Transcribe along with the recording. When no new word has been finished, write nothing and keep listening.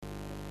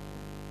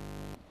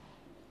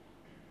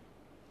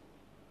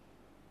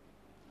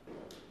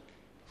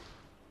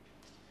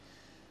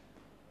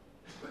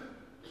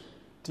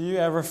Do you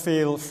ever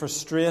feel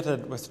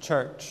frustrated with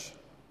church?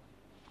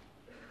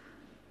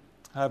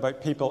 How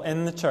about people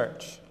in the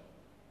church?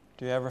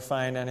 Do you ever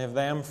find any of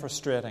them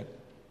frustrating?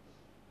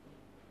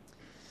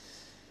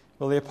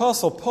 Well, the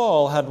Apostle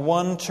Paul had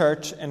one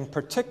church in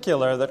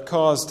particular that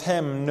caused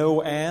him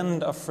no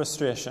end of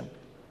frustration.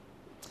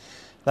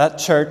 That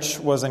church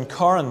was in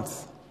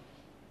Corinth.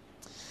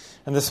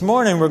 And this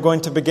morning we're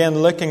going to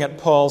begin looking at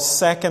Paul's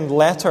second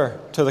letter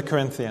to the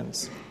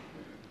Corinthians.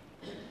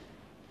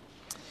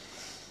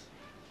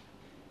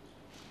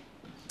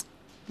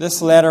 This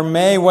letter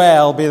may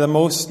well be the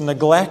most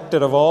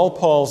neglected of all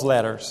Paul's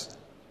letters.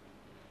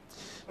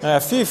 Now, a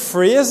few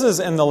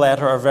phrases in the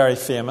letter are very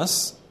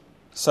famous,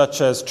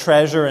 such as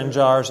treasure in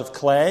jars of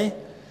clay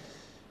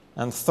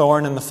and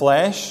thorn in the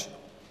flesh.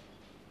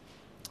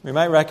 We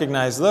might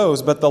recognize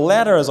those, but the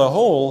letter as a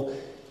whole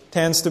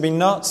tends to be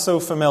not so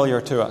familiar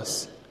to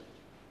us.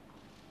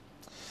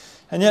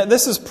 And yet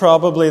this is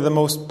probably the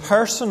most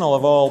personal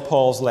of all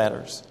Paul's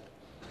letters.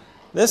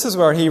 This is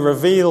where he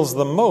reveals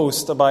the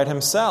most about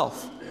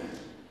himself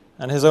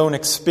and his own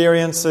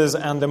experiences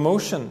and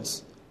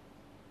emotions.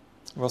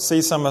 We'll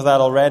see some of that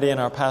already in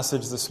our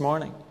passage this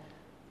morning.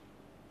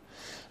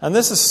 And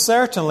this is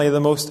certainly the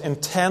most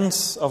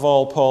intense of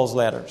all Paul's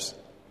letters,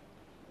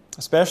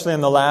 especially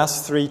in the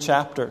last 3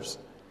 chapters.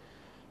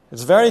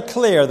 It's very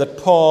clear that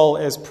Paul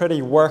is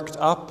pretty worked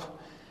up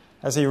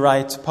as he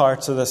writes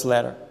parts of this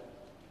letter.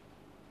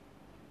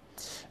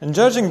 And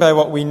judging by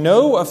what we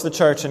know of the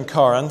church in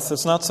Corinth,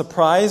 it's not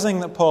surprising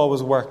that Paul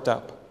was worked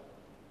up.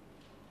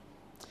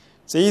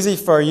 It's easy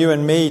for you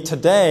and me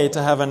today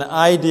to have an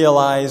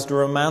idealized,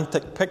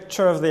 romantic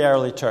picture of the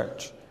early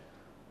church.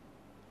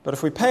 But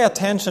if we pay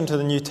attention to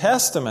the New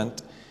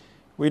Testament,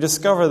 we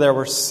discover there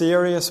were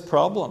serious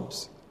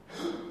problems,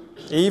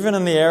 even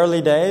in the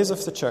early days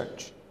of the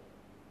church.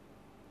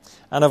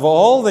 And of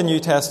all the New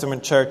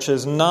Testament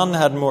churches, none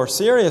had more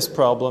serious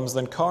problems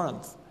than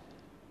Corinth.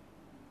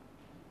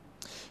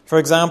 For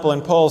example,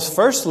 in Paul's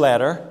first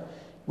letter,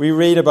 we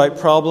read about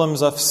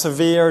problems of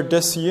severe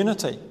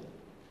disunity,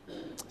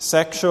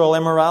 sexual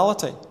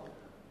immorality,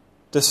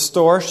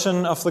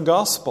 distortion of the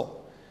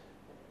gospel,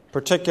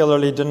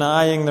 particularly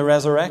denying the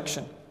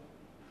resurrection.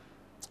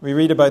 We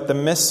read about the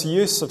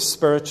misuse of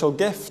spiritual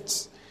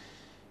gifts,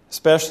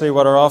 especially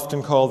what are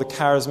often called the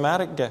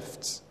charismatic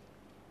gifts.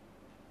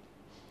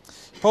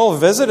 Paul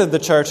visited the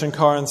church in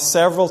Corinth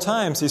several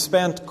times. He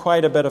spent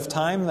quite a bit of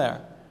time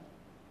there.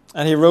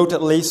 And he wrote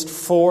at least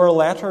 4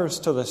 letters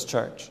to this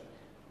church.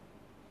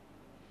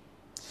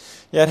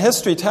 Yet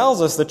history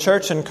tells us the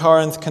church in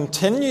Corinth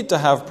continued to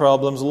have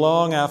problems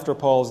long after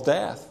Paul's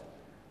death.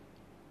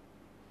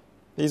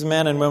 These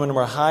men and women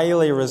were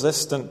highly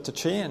resistant to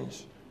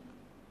change.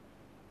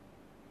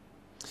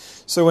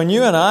 So when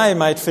you and I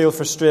might feel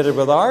frustrated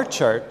with our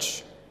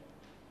church,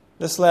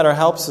 this letter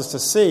helps us to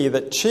see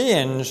that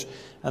change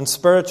and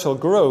spiritual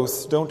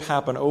growth don't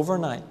happen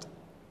overnight.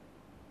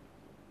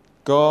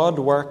 God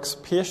works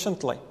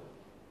patiently,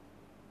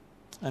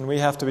 and we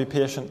have to be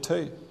patient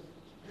too.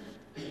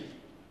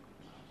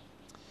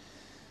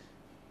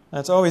 Now,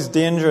 it's always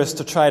dangerous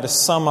to try to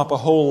sum up a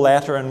whole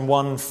letter in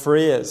one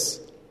phrase.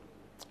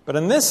 But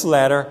in this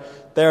letter,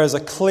 there is a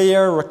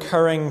clear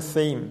recurring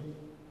theme.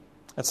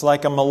 It's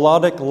like a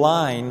melodic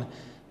line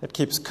that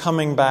keeps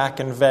coming back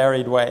in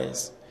varied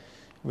ways.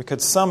 We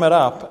could sum it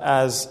up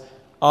as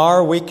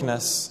our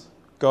weakness,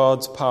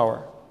 God's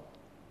power.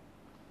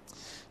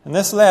 In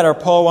this letter,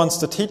 Paul wants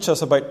to teach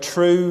us about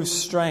true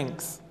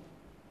strength.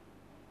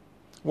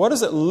 What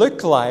does it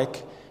look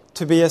like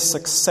to be a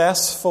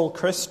successful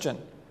Christian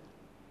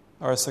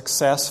or a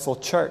successful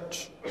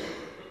church?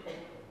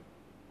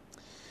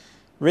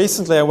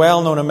 Recently, a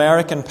well-known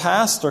American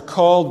pastor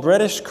called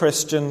British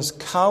Christians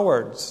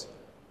cowards.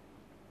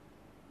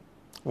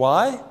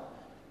 Why?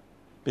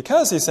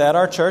 Because, he said,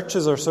 our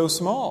churches are so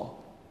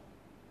small.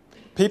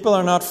 People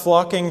are not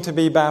flocking to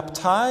be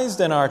baptized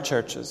in our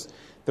churches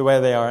the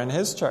way they are in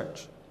his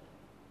church.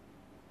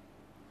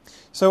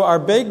 So are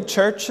big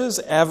churches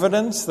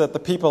evidence that the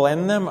people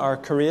in them are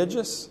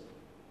courageous?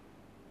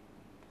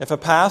 If a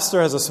pastor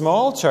has a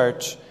small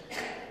church,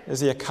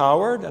 is he a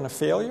coward and a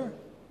failure?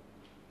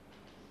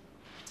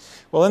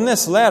 Well, in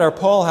this letter,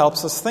 Paul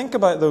helps us think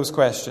about those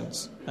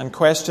questions and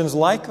questions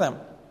like them.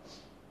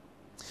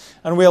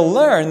 And we'll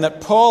learn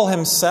that Paul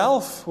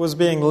himself was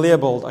being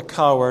labeled a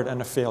coward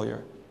and a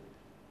failure.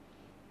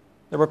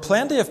 There were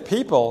plenty of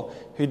people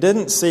who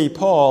didn't see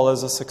Paul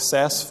as a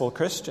successful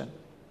Christian.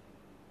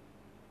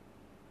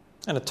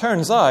 And it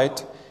turns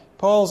out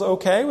Paul's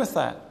okay with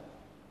that.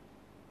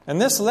 In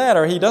this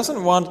letter, he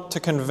doesn't want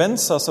to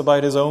convince us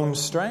about his own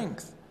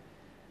strength.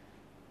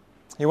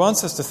 He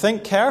wants us to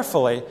think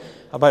carefully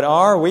about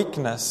our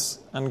weakness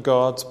and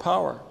God's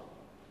power.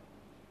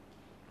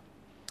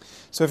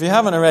 So if you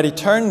haven't already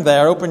turned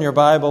there, open your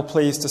Bible,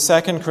 please, to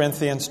 2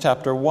 Corinthians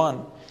chapter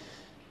 1.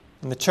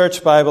 In the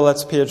Church Bible,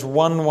 that's page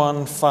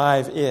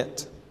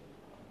 1158.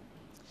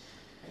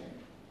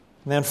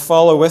 And then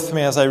follow with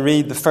me as I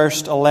read the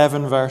first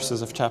 11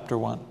 verses of chapter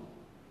 1.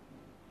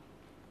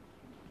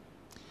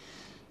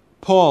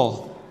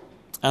 Paul,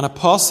 an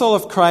apostle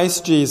of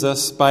Christ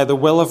Jesus by the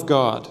will of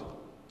God,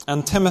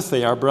 and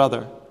Timothy, our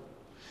brother,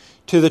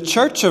 to the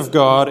church of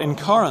God in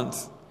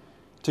Corinth,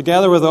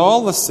 together with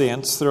all the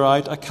saints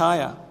throughout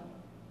Achaia.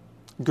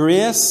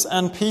 Grace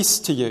and peace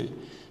to you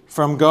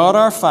from God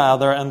our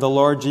Father and the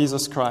Lord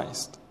Jesus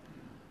Christ.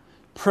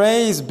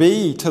 Praise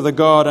be to the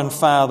God and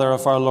Father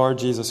of our Lord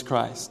Jesus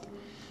Christ,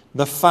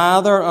 the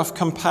Father of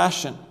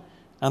compassion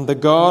and the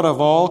God of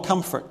all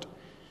comfort,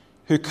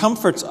 who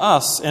comforts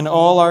us in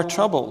all our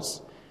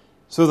troubles,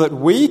 so that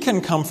we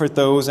can comfort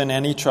those in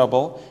any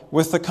trouble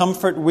with the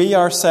comfort we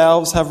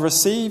ourselves have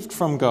received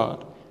from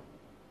God.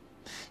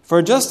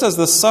 For just as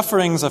the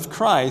sufferings of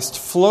Christ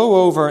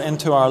flow over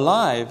into our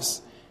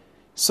lives,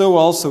 so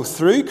also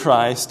through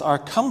Christ our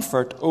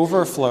comfort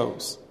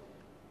overflows.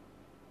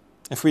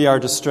 If we are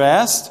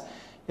distressed,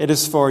 it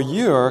is for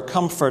your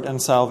comfort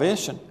and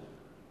salvation.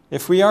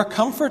 If we are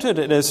comforted,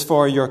 it is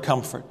for your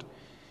comfort,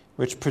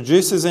 which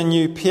produces in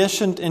you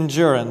patient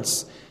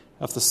endurance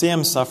of the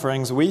same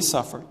sufferings we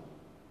suffer.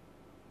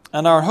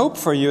 And our hope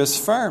for you is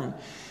firm,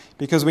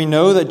 because we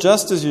know that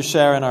just as you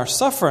share in our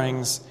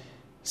sufferings,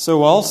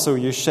 so also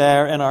you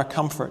share in our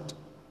comfort.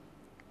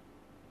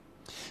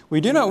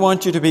 We do not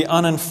want you to be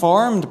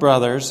uninformed,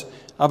 brothers,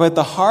 about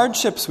the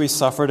hardships we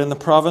suffered in the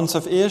province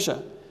of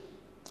Asia.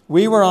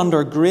 We were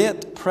under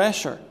great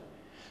pressure,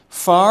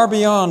 far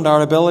beyond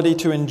our ability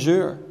to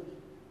endure,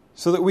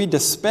 so that we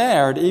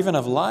despaired even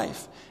of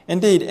life.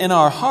 Indeed, in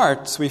our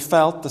hearts we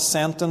felt the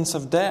sentence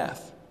of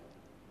death.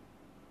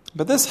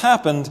 But this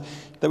happened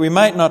that we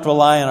might not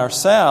rely on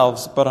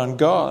ourselves, but on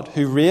God,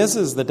 who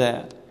raises the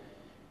dead.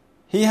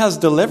 He has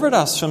delivered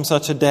us from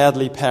such a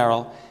deadly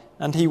peril,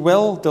 and He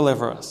will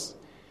deliver us.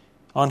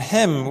 On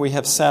Him we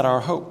have set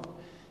our hope,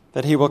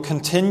 that He will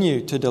continue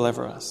to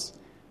deliver us,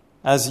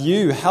 as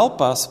you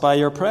help us by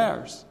your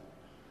prayers.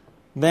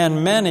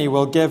 Then many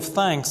will give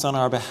thanks on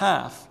our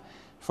behalf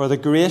for the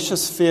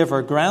gracious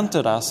favor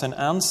granted us in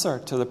answer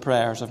to the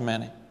prayers of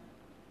many.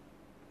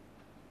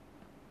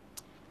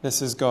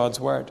 This is God's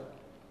word.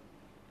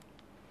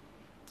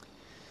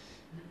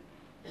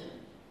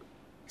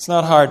 It's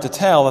not hard to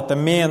tell that the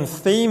main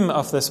theme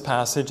of this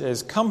passage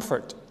is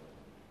comfort.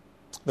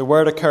 The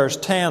word occurs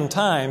 10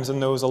 times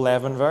in those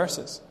 11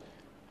 verses.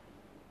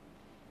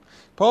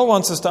 Paul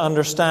wants us to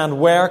understand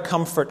where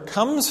comfort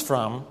comes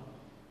from,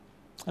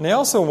 and he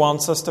also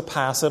wants us to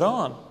pass it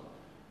on,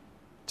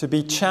 to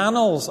be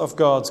channels of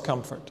God's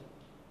comfort.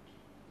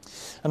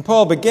 And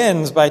Paul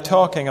begins by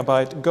talking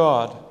about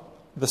God,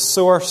 the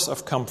source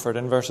of comfort,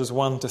 in verses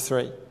 1 to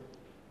 3.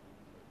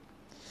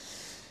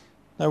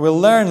 Now we'll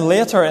learn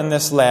later in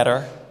this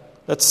letter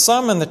that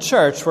some in the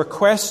church were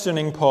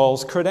questioning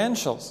Paul's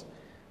credentials.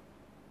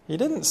 He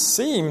didn't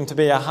seem to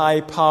be a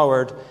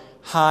high-powered,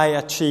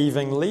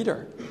 high-achieving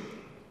leader.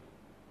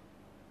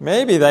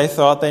 Maybe they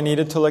thought they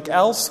needed to look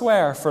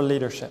elsewhere for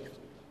leadership.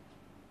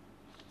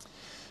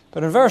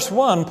 But in verse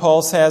 1,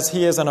 Paul says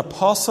he is an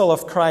apostle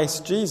of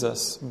Christ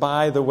Jesus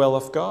by the will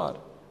of God.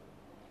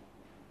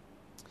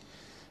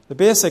 The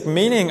basic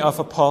meaning of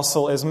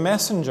apostle is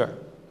messenger.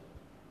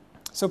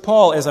 So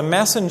Paul is a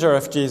messenger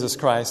of Jesus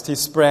Christ. He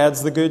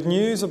spreads the good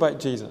news about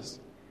Jesus.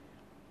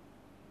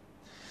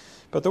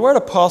 But the word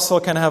apostle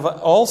can have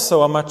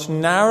also a much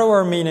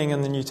narrower meaning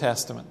in the New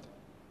Testament.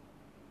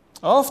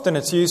 Often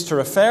it's used to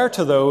refer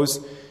to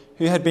those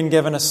who had been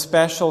given a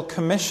special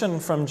commission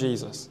from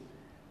Jesus.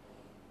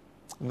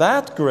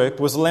 That group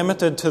was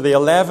limited to the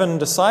 11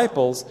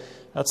 disciples,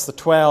 that's the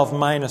 12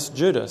 minus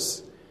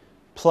Judas,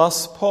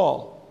 plus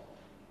Paul.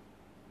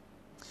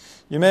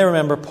 You may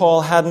remember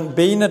Paul hadn't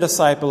been a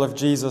disciple of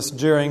Jesus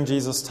during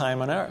Jesus'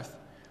 time on earth.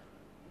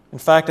 In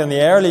fact, in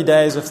the early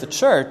days of the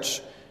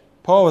church,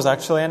 Paul was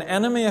actually an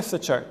enemy of the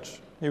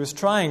church. He was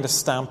trying to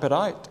stamp it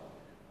out.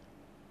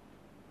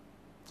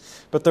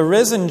 But the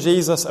risen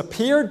Jesus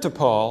appeared to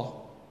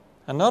Paul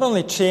and not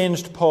only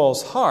changed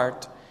Paul's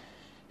heart,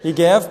 he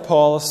gave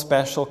Paul a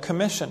special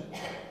commission.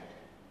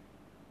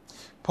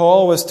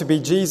 Paul was to be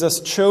Jesus'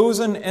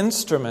 chosen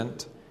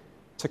instrument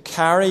to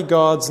carry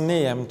God's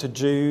name to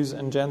Jews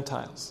and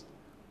Gentiles.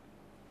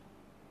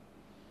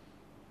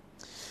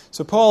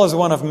 So Paul is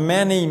one of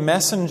many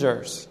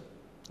messengers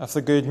of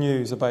the good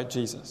news about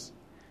Jesus.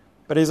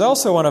 But he's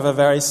also one of a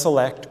very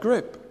select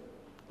group.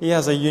 He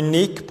has a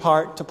unique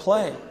part to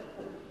play.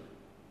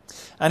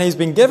 And he's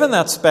been given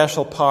that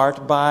special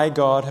part by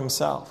God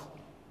himself.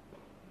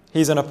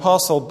 He's an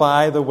apostle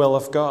by the will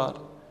of God.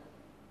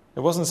 It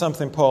wasn't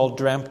something Paul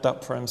dreamt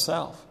up for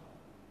himself.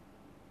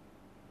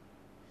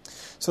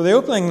 So the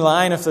opening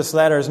line of this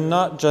letter is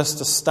not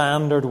just a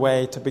standard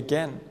way to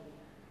begin.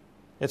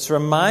 It's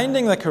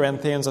reminding the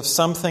Corinthians of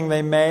something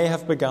they may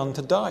have begun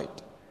to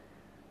doubt.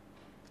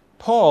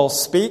 Paul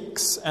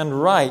speaks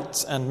and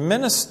writes and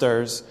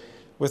ministers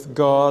with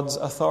God's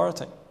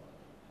authority.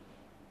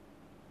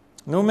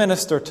 No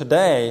minister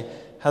today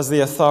has the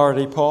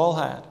authority Paul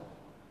had.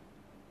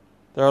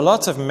 There are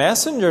lots of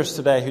messengers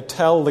today who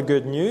tell the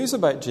good news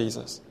about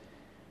Jesus.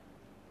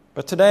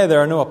 But today there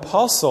are no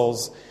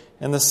apostles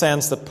in the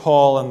sense that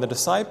Paul and the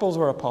disciples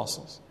were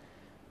apostles.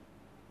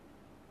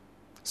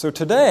 So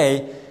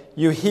today,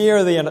 you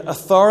hear the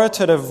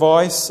authoritative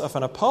voice of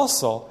an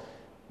apostle,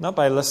 not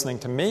by listening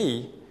to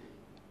me,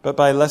 but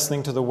by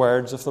listening to the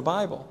words of the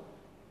Bible.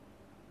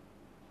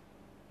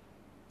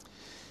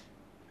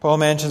 Paul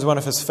mentions one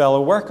of his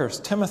fellow workers,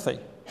 Timothy.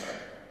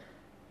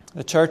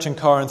 The church in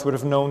Corinth would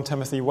have known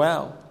Timothy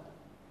well.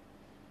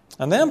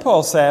 And then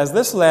Paul says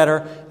this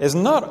letter is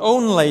not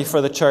only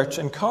for the church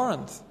in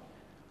Corinth,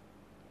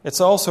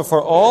 it's also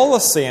for all the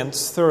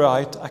saints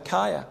throughout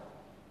Achaia.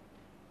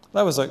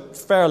 That was a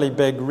fairly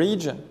big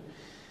region.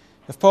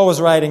 If Paul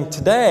was writing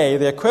today,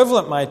 the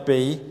equivalent might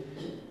be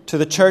to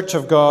the church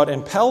of God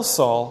in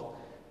Pelsall,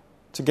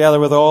 together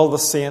with all the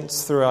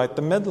saints throughout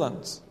the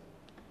Midlands.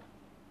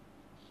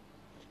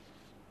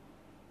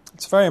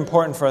 It's very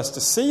important for us to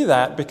see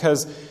that,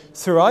 because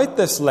throughout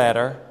this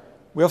letter,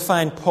 we'll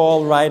find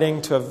Paul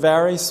writing to a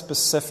very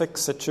specific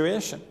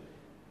situation.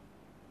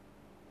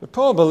 But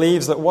Paul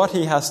believes that what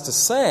he has to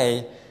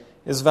say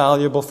is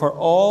valuable for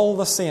all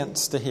the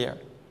saints to hear.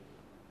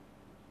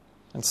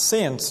 And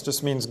saints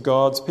just means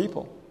God's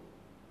people,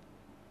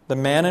 the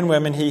men and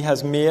women he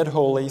has made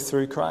holy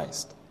through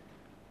Christ.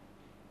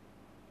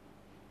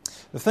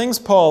 The things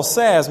Paul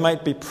says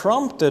might be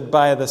prompted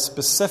by the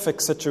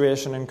specific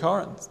situation in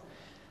Corinth,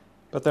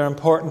 but they're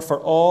important for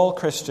all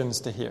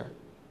Christians to hear.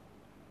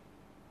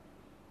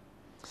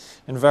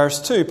 In verse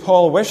 2,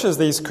 Paul wishes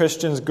these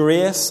Christians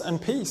grace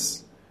and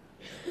peace.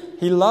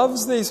 He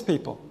loves these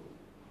people.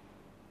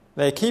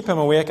 They keep him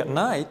awake at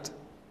night.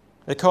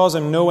 They cause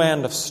him no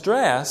end of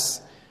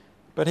stress,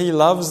 but he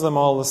loves them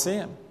all the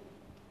same.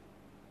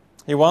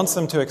 He wants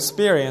them to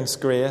experience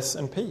grace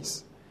and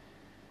peace.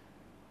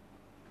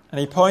 And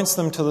he points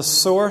them to the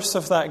source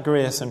of that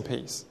grace and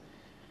peace,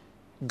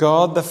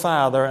 God the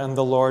Father and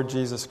the Lord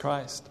Jesus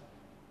Christ.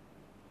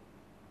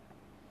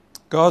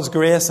 God's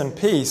grace and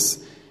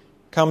peace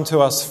come to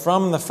us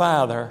from the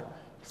Father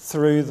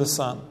through the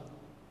Son.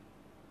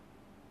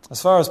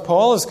 As far as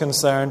Paul is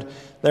concerned,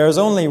 there is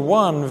only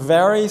one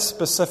very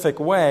specific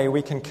way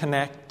we can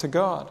connect to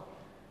God.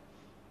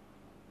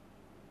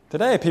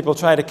 Today, people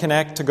try to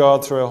connect to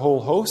God through a whole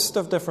host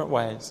of different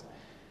ways.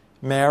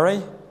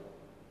 Mary,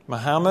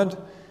 Muhammad,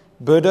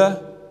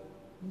 Buddha,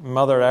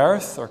 Mother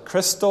Earth, or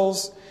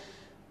crystals,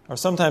 or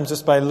sometimes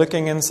just by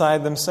looking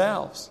inside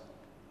themselves.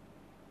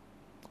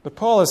 But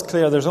Paul is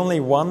clear there's only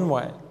one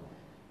way.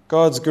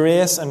 God's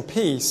grace and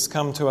peace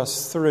come to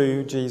us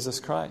through Jesus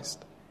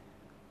Christ.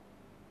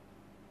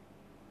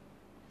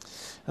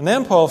 And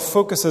then Paul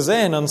focuses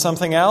in on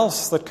something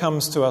else that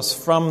comes to us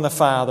from the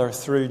Father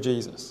through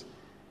Jesus.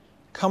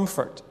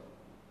 Comfort.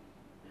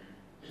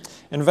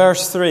 In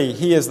verse 3,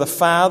 he is the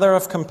Father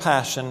of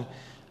compassion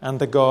and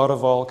the God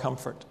of all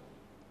comfort.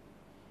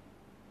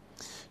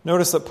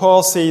 Notice that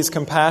Paul sees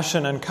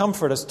compassion and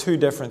comfort as two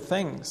different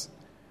things.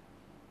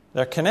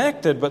 They're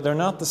connected, but they're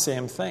not the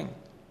same thing.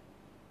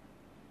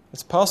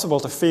 It's possible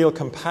to feel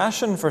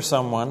compassion for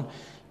someone,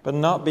 but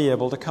not be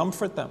able to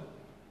comfort them.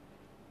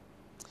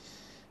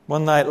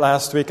 One night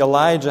last week,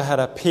 Elijah had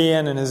a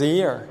pain in his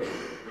ear,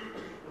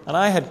 and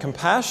I had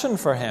compassion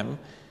for him,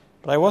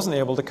 but I wasn't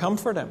able to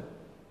comfort him.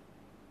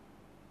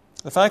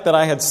 The fact that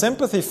I had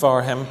sympathy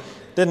for him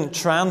didn't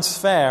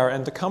transfer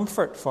into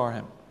comfort for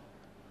him.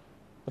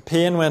 The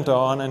pain went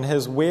on and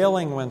his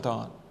wailing went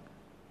on.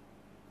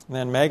 And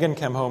then Megan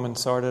came home and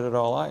sorted it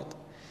all out.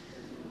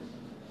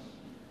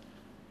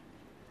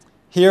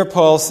 Here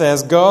Paul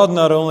says God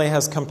not only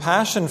has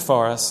compassion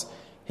for us,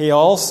 he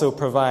also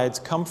provides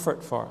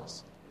comfort for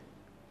us.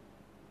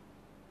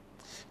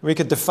 We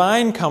could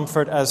define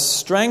comfort as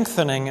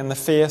strengthening in the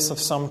face of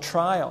some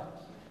trial,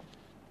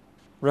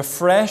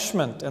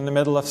 refreshment in the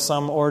middle of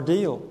some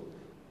ordeal.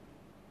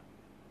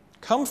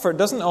 Comfort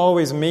doesn't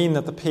always mean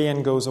that the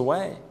pain goes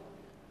away.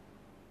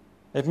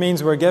 It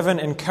means we're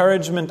given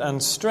encouragement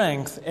and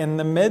strength in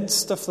the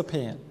midst of the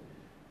pain.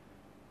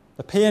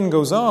 The pain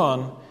goes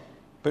on,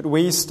 but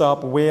we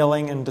stop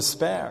wailing in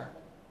despair.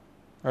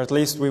 Or at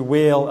least we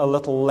wail a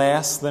little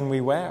less than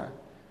we were.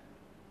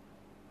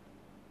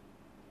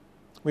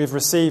 We've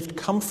received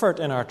comfort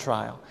in our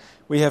trial.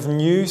 We have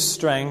new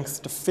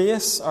strength to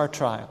face our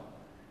trial.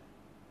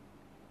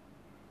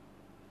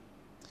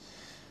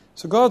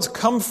 So God's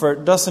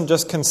comfort doesn't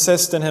just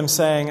consist in him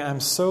saying, I'm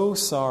so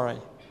sorry.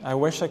 I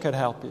wish I could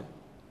help you.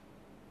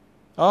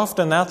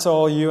 Often that's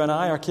all you and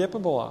I are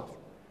capable of.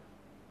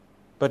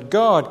 But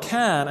God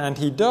can, and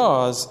he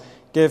does,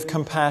 give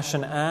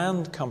compassion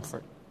and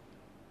comfort.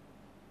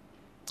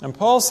 And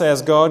Paul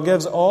says God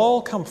gives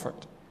all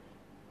comfort.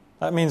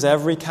 That means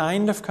every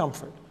kind of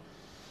comfort.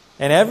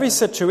 In every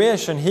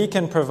situation, he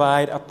can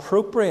provide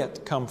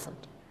appropriate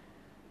comfort.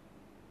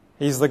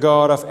 He's the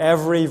God of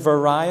every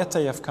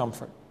variety of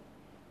comfort.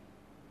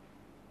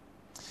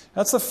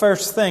 That's the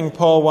first thing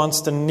Paul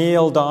wants to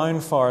nail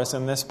down for us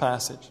in this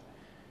passage,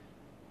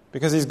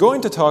 because he's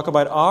going to talk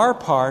about our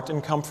part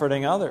in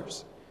comforting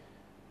others.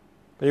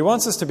 But he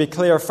wants us to be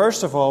clear,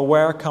 first of all,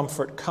 where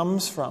comfort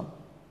comes from.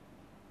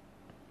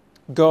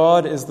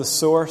 God is the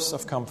source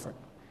of comfort.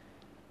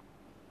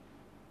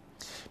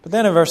 But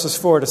then in verses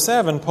 4 to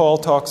 7, Paul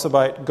talks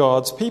about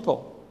God's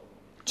people,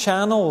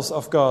 channels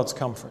of God's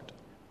comfort.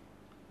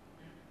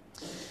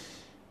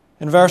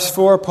 In verse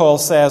 4, Paul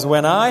says,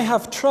 "When I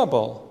have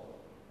trouble,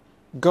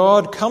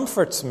 God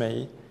comforts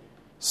me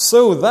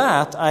so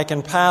that I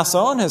can pass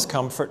on his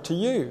comfort to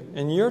you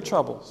in your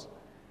troubles."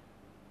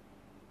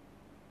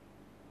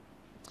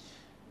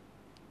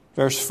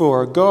 Verse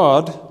 4,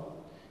 "God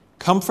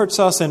comforts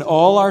us in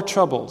all our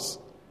troubles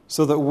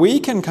so that we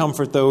can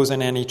comfort those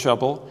in any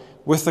trouble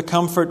with the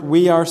comfort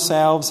we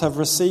ourselves have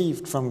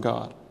received from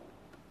God."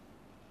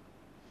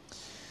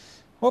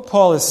 What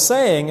Paul is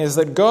saying is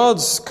that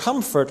God's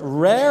comfort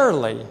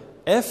rarely,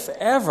 if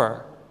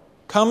ever,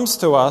 comes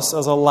to us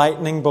as a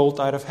lightning bolt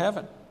out of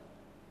heaven.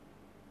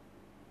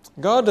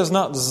 God does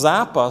not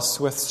zap us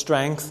with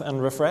strength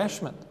and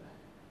refreshment.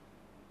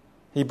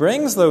 He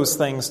brings those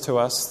things to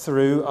us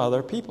through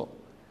other people.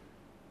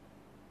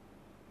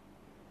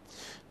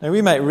 Now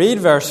we might read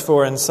verse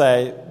 4 and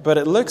say, but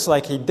it looks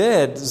like he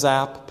did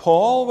zap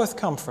Paul with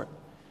comfort,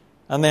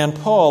 and then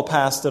Paul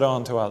passed it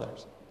on to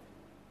others.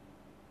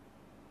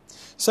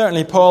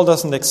 Certainly Paul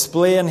doesn't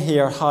explain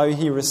here how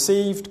he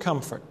received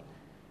comfort,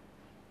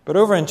 but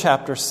over in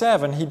chapter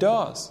 7 he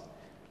does.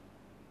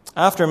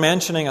 After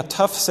mentioning a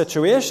tough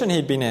situation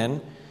he'd been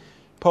in,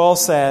 Paul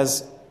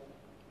says,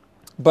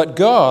 "But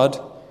God,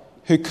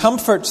 who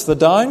comforts the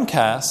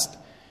downcast,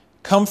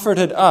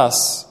 comforted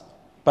us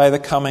by the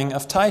coming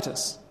of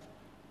Titus."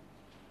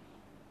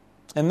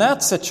 In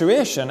that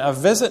situation, a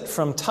visit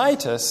from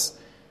Titus,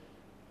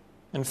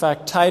 in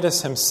fact,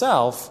 Titus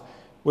himself,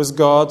 was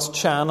God's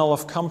channel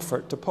of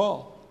comfort to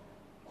Paul.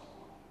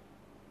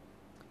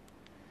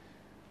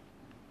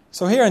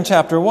 So here in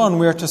chapter 1,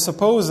 we are to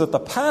suppose that the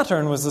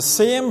pattern was the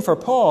same for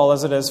Paul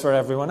as it is for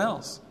everyone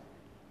else.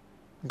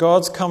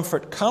 God's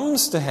comfort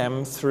comes to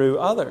him through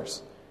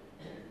others,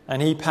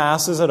 and he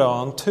passes it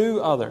on to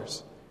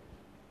others.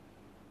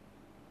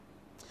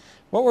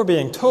 What we're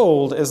being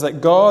told is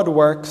that God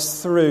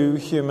works through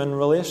human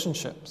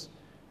relationships,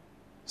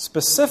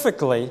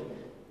 specifically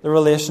the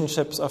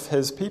relationships of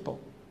his people.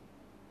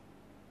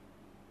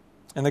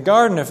 In the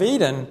Garden of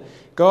Eden,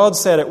 God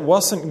said it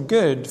wasn't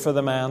good for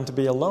the man to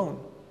be alone.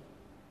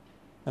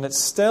 And it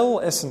still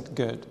isn't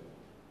good.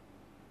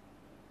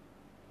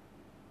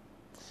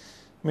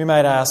 We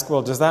might ask,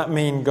 well, does that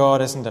mean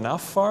God isn't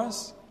enough for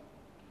us?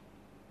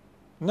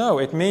 No,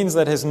 it means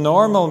that his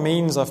normal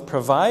means of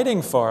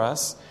providing for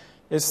us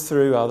is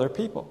through other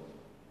people.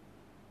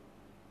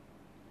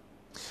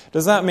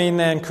 Does that mean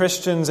then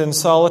Christians in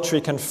solitary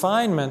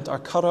confinement are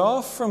cut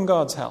off from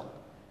God's help?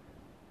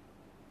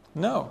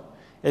 No.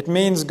 It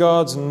means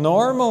God's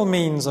normal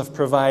means of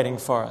providing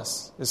for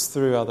us is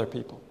through other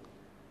people.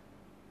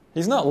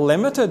 He's not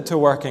limited to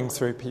working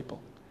through people,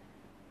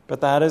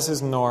 but that is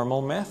his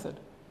normal method.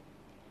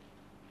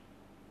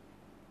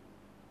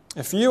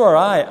 If you or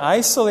I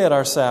isolate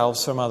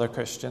ourselves from other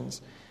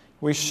Christians,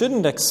 we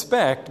shouldn't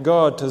expect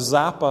God to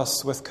zap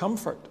us with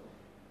comfort.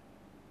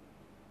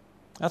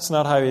 That's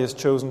not how he has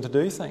chosen to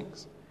do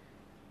things.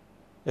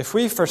 If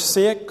we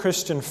forsake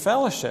Christian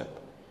fellowship,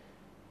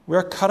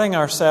 we're cutting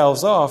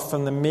ourselves off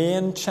from the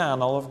main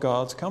channel of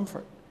God's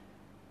comfort.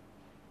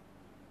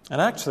 And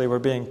actually, we're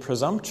being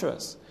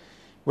presumptuous.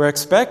 We're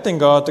expecting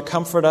God to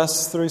comfort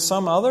us through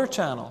some other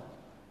channel.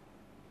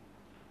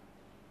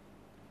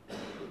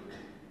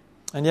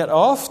 And yet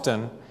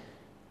often,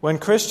 when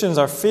Christians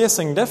are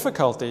facing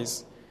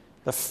difficulties,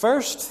 the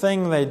first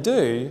thing they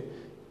do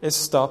is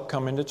stop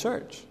coming to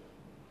church.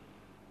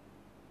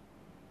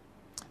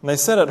 And they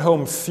sit at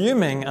home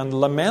fuming and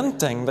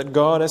lamenting that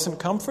God isn't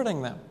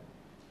comforting them.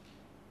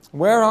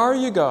 "Where are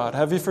you, God?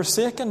 Have you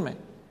forsaken me?"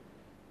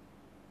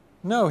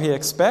 No, he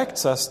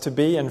expects us to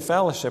be in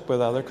fellowship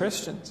with other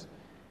Christians.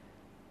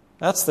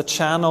 That's the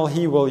channel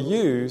he will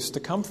use to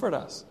comfort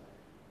us.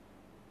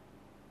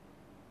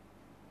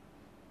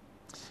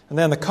 And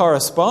then the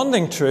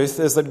corresponding truth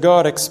is that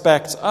God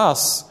expects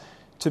us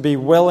to be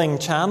willing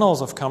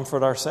channels of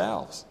comfort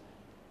ourselves.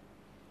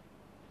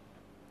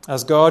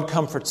 As God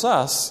comforts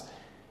us,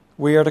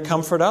 we are to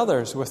comfort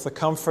others with the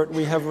comfort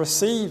we have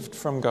received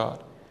from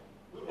God.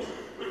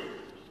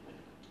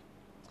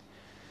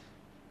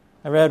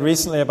 I read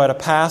recently about a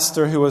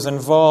pastor who was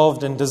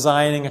involved in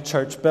designing a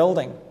church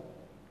building.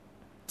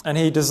 And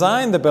he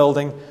designed the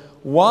building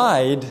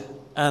wide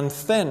and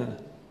thin.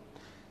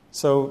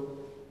 So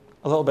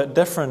a little bit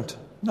different,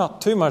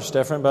 not too much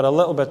different, but a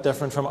little bit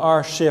different from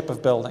our shape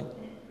of building.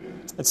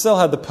 It still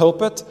had the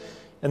pulpit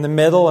in the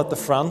middle at the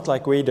front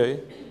like we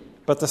do,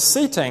 but the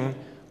seating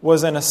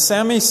was in a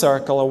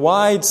semicircle, a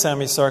wide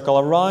semicircle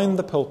around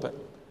the pulpit.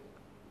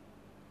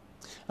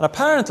 And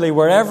apparently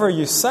wherever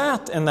you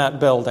sat in that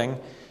building,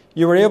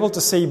 you were able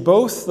to see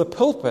both the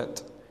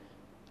pulpit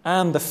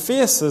and the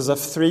faces of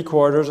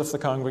 3/4 of the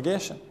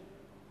congregation.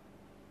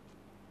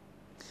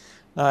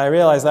 Now, I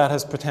realize that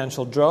has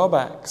potential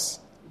drawbacks.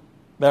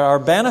 There are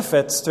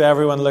benefits to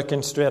everyone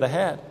looking straight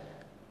ahead.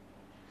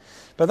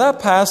 But that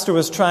pastor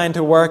was trying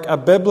to work a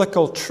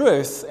biblical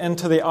truth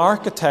into the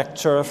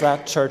architecture of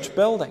that church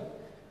building.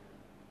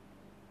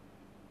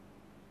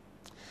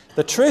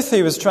 The truth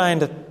he was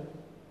trying to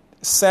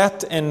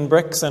set in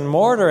bricks and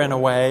mortar, in a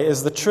way,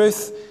 is the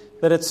truth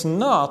that it's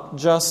not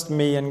just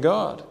me and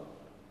God.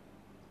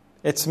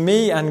 It's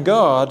me and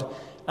God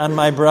and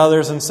my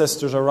brothers and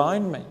sisters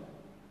around me.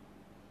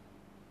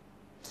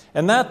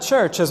 In that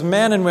church, as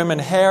men and women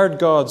heard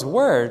God's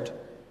word,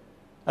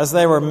 as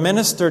they were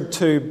ministered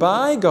to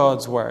by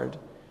God's word,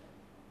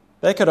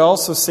 they could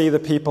also see the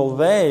people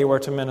they were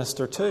to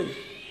minister to.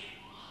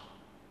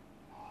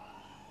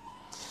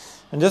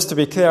 And just to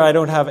be clear, I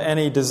don't have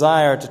any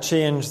desire to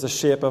change the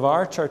shape of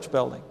our church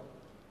building.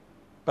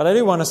 But I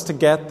do want us to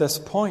get this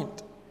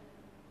point.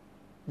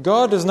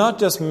 God does not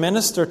just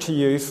minister to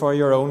you for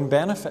your own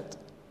benefit.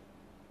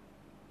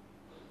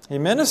 He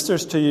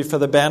ministers to you for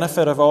the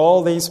benefit of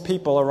all these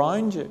people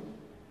around you.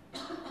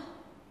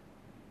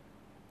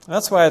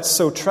 That's why it's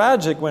so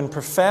tragic when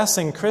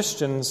professing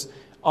Christians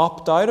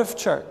opt out of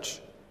church.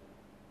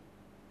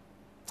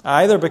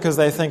 Either because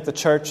they think the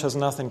church has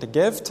nothing to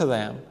give to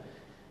them,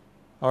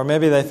 or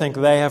maybe they think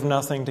they have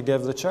nothing to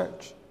give the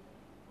church.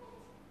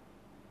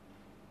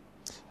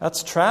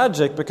 That's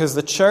tragic because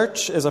the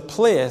church is a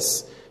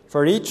place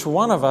for each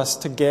one of us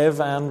to give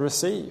and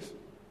receive.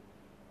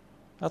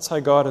 That's how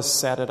God has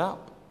set it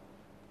up.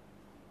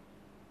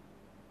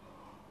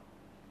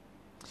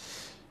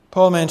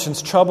 Paul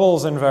mentions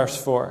troubles in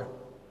verse 4.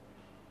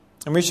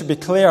 And we should be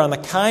clear on the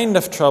kind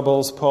of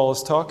troubles Paul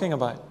is talking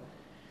about.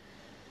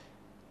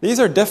 These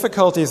are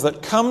difficulties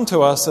that come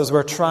to us as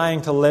we're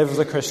trying to live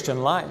the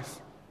Christian life.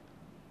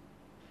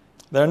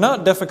 They're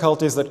not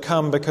difficulties that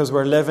come because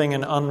we're living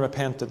in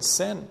unrepented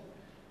sin.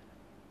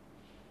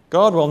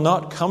 God will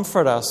not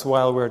comfort us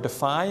while we're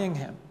defying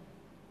Him.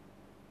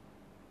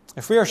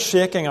 If we are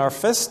shaking our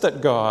fist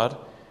at God,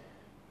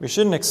 we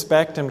shouldn't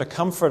expect Him to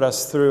comfort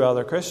us through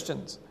other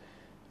Christians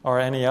or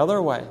any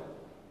other way.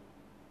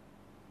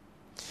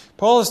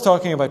 Paul is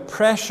talking about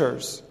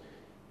pressures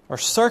or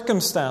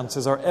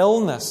circumstances or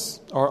illness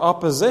or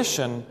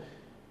opposition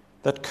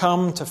that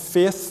come to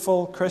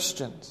faithful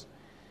Christians.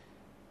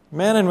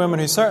 Men and women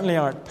who certainly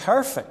aren't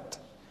perfect,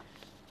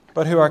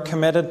 but who are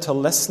committed to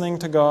listening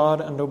to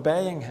God and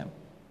obeying Him.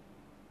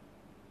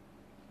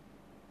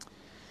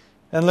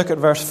 Then look at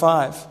verse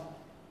 5.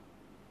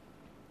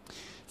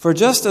 For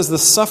just as the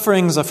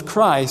sufferings of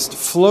Christ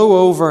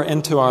flow over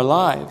into our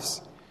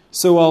lives,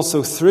 so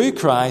also through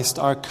Christ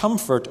our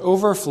comfort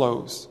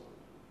overflows.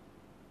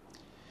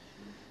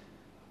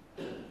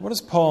 What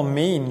does Paul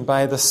mean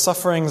by the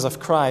sufferings of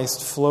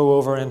Christ flow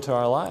over into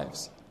our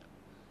lives?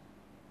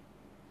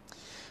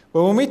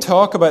 Well, when we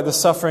talk about the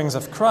sufferings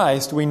of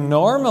Christ, we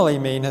normally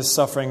mean His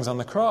sufferings on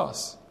the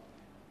cross.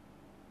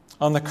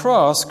 On the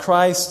cross,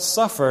 Christ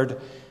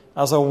suffered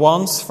as a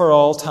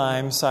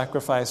once-for-all-time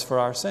sacrifice for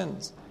our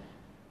sins.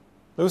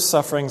 Those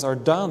sufferings are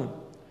done.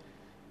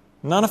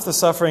 None of the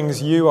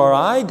sufferings you or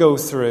I go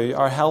through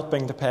are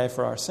helping to pay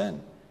for our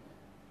sin.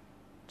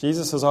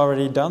 Jesus has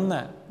already done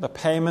that. The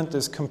payment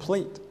is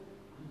complete.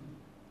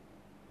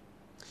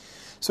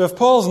 So if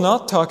Paul's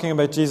not talking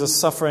about Jesus'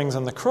 sufferings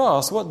on the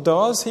cross, what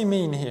does he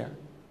mean here?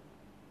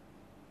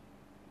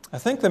 I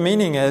think the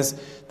meaning is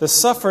the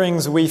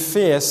sufferings we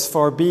face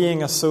for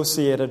being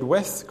associated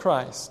with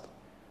Christ.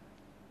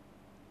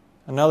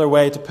 Another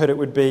way to put it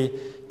would be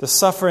the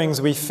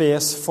sufferings we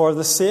face for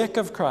the sake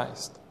of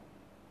Christ.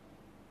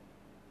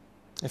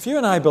 If you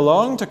and I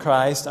belong to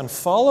Christ and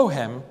follow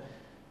Him,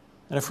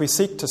 and if we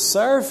seek to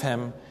serve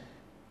Him,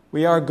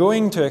 we are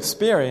going to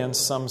experience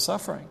some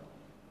suffering.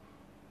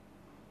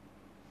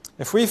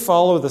 If we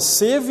follow the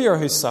Savior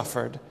who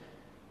suffered,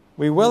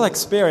 we will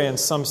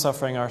experience some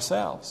suffering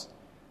ourselves.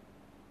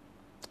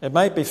 It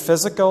might be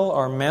physical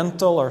or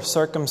mental or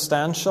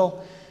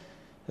circumstantial.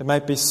 It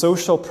might be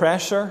social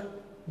pressure,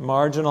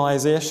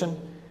 marginalization.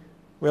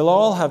 We'll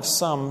all have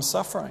some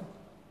suffering.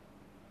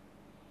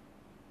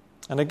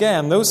 And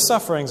again, those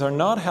sufferings are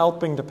not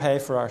helping to pay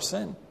for our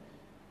sin.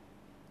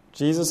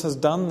 Jesus has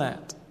done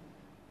that.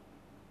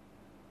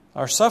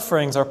 Our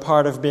sufferings are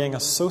part of being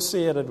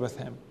associated with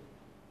Him.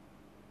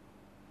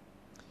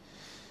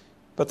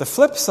 But the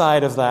flip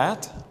side of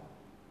that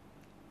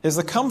is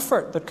the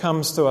comfort that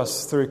comes to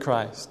us through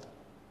Christ.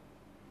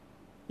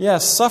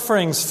 Yes,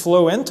 sufferings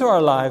flow into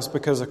our lives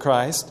because of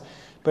Christ,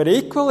 but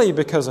equally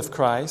because of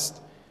Christ,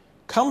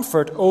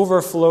 comfort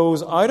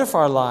overflows out of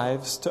our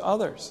lives to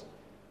others.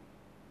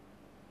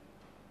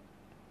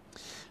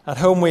 At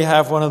home we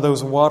have one of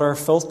those water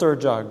filter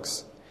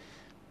jugs.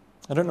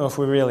 I don't know if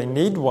we really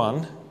need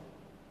one.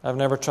 I've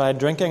never tried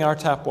drinking our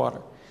tap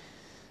water.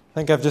 I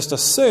think I've just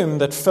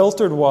assumed that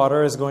filtered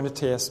water is going to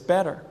taste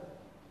better.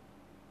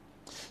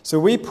 So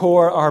we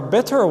pour our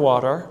bitter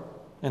water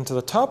into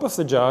the top of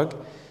the jug,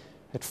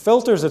 it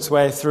filters its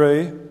way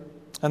through,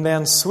 and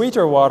then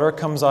sweeter water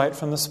comes out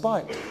from the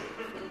spout.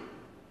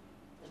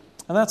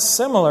 And that's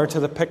similar to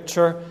the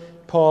picture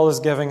Paul is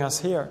giving us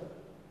here.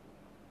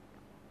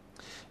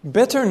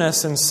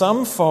 Bitterness in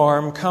some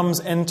form comes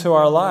into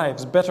our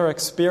lives, bitter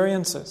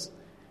experiences.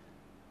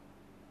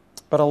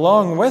 But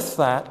along with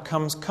that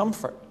comes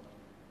comfort.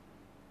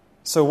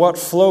 So what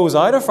flows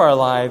out of our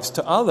lives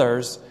to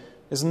others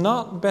is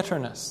not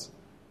bitterness,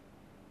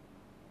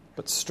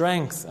 but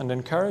strength and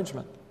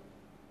encouragement.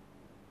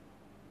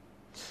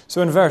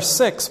 So in verse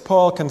 6,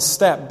 Paul can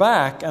step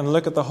back and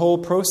look at the whole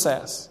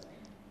process.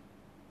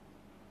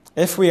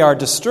 If we are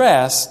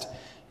distressed,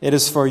 it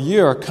is for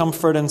your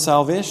comfort and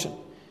salvation.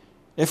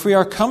 If we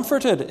are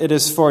comforted, it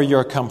is for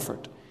your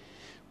comfort,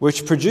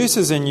 which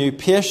produces in you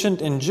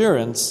patient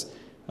endurance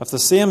of the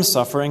same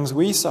sufferings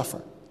we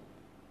suffer.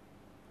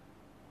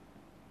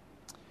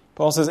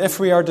 Paul says, if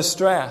we are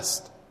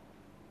distressed.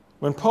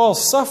 When Paul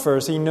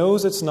suffers, he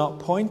knows it's not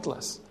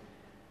pointless.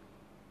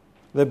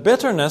 The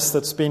bitterness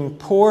that's been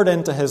poured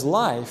into his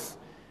life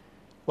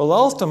will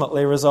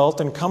ultimately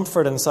result in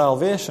comfort and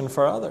salvation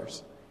for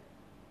others.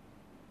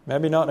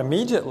 Maybe not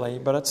immediately,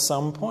 but at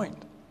some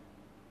point.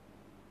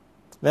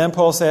 Then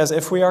Paul says,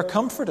 if we are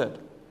comforted.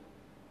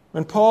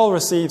 When Paul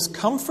receives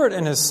comfort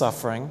in his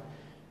suffering,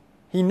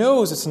 he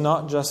knows it's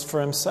not just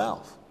for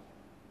himself.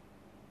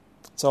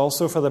 It's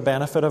also for the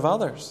benefit of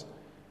others,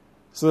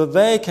 so that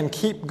they can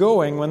keep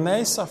going when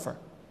they suffer.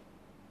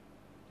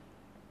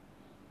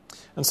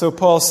 And so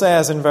Paul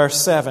says in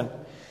verse 7,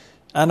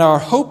 and our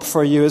hope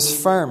for you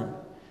is firm,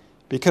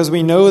 because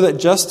we know that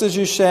just as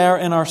you share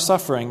in our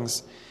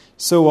sufferings,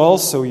 so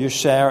also you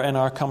share in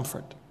our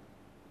comfort.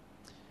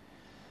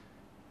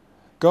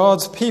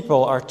 God's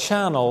people are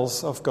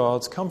channels of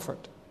God's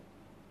comfort.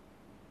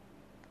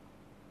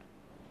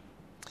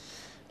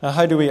 Now,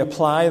 how do we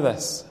apply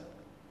this?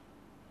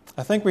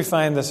 I think we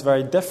find this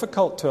very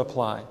difficult to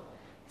apply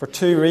for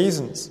two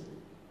reasons.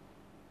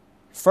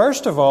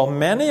 First of all,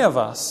 many of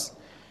us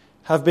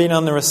have been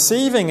on the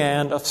receiving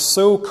end of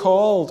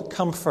so-called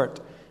comfort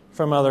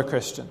from other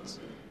Christians,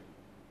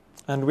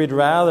 and we'd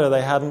rather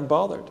they hadn't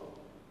bothered.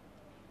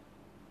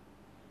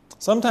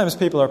 Sometimes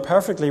people are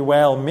perfectly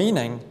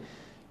well-meaning,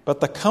 but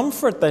the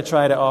comfort they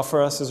try to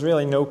offer us is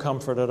really no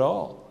comfort at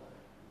all.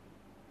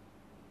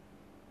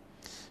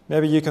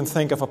 Maybe you can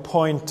think of a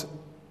point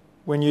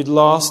when you'd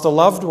lost a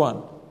loved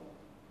one,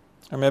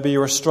 or maybe you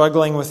were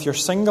struggling with your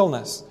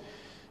singleness,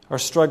 or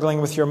struggling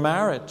with your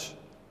marriage,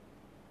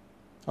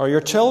 or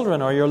your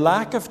children, or your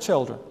lack of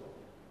children.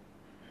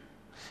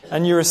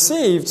 And you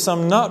received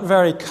some not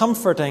very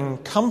comforting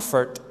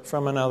comfort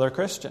from another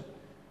Christian,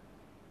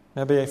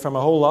 maybe from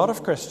a whole lot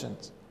of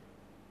Christians.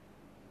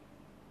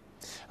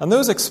 And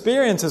those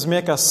experiences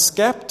make us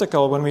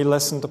skeptical when we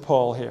listen to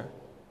Paul here.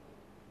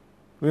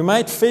 We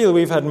might feel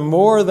we've had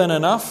more than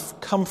enough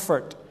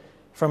comfort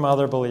from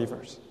other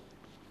believers.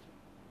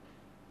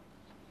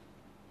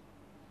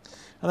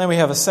 And then we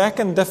have a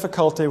second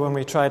difficulty when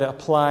we try to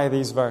apply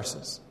these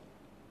verses.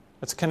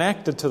 It's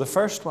connected to the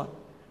first one.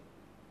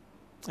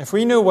 If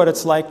we know what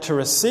it's like to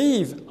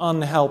receive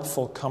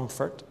unhelpful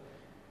comfort,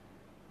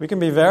 we can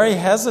be very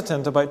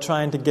hesitant about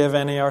trying to give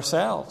any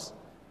ourselves.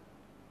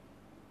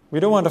 We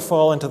don't want to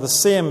fall into the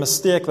same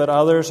mistake that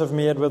others have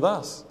made with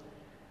us.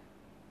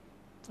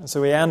 And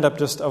so we end up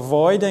just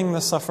avoiding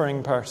the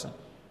suffering person.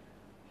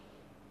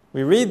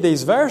 We read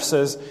these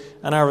verses,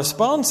 and our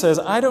response is,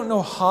 I don't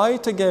know how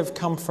to give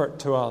comfort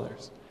to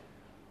others.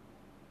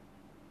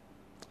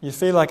 You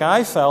feel like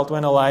I felt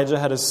when Elijah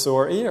had his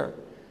sore ear.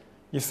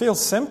 You feel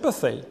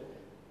sympathy.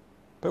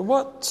 But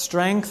what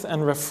strength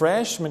and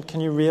refreshment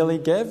can you really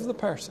give the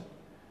person?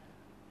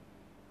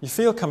 You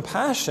feel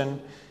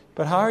compassion,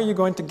 but how are you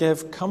going to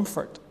give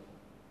comfort?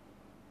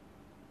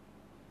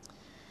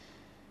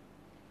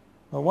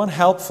 Well, one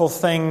helpful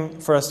thing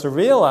for us to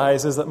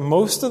realize is that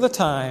most of the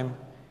time,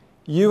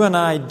 you and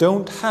I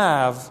don't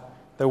have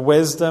the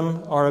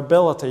wisdom or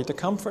ability to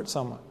comfort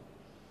someone.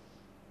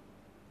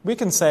 We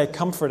can say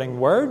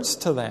comforting words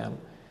to them,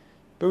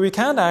 but we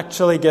can't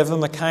actually give them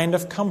the kind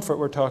of comfort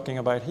we're talking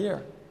about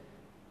here.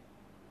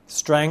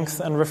 Strength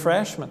and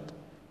refreshment.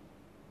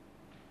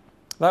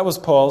 That was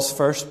Paul's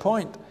first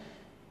point.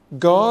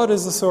 God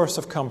is the source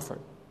of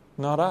comfort,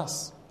 not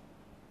us.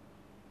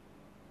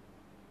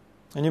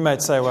 And you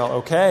might say, well,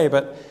 okay,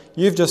 but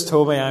you've just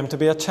told me I'm to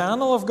be a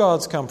channel of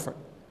God's comfort.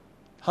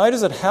 How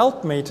does it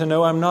help me to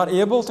know I'm not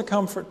able to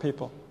comfort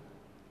people?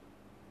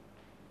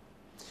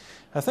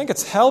 I think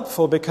it's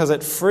helpful because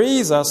it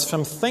frees us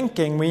from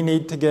thinking we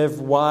need to give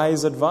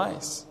wise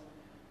advice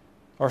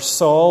or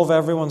solve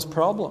everyone's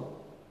problem.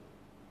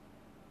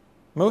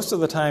 Most of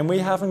the time, we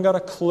haven't got a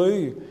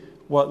clue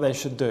what they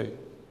should do.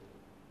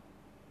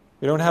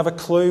 We don't have a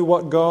clue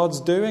what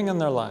God's doing in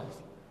their life.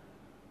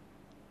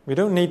 We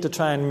don't need to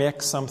try and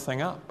make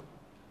something up.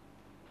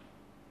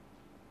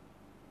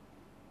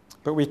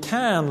 But we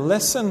can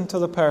listen to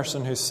the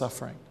person who's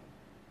suffering.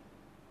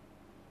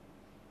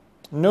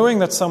 Knowing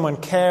that someone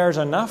cares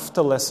enough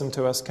to listen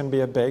to us can be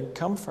a big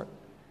comfort.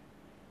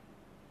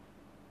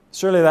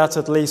 Surely that's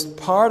at least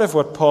part of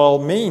what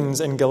Paul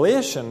means in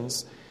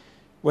Galatians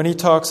when he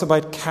talks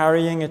about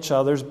carrying each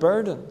other's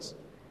burdens.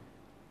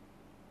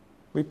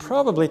 We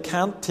probably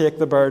can't take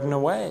the burden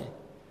away,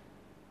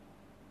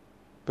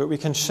 but we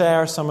can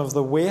share some of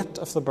the weight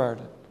of the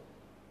burden.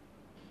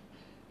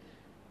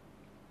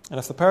 And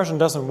if the person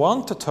doesn't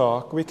want to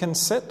talk, we can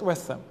sit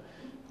with them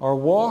or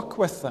walk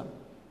with them.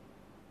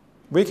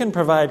 We can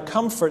provide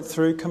comfort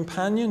through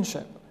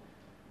companionship.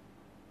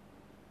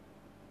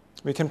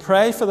 We can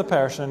pray for the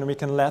person and we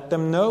can let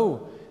them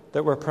know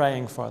that we're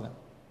praying for them.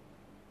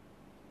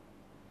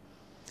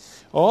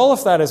 All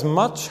of that is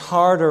much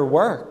harder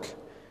work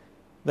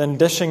than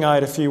dishing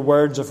out a few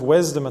words of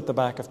wisdom at the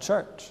back of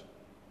church.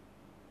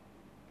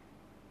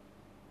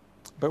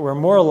 But we're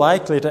more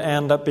likely to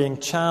end up being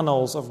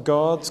channels of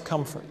God's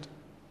comfort.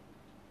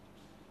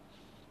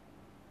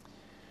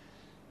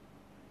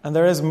 And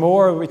there is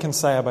more we can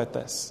say about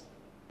this,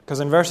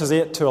 because in verses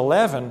 8 to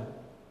 11,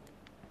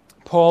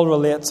 Paul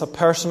relates a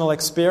personal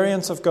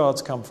experience of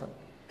God's comfort.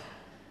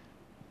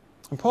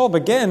 And Paul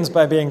begins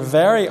by being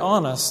very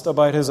honest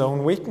about his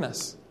own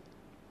weakness.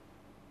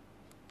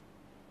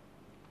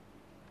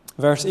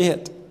 Verse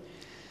 8,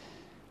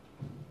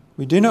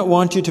 "We do not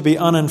want you to be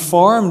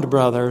uninformed,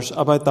 brothers,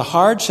 about the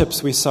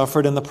hardships we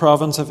suffered in the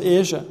province of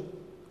Asia.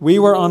 We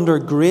were under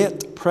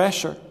great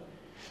pressure,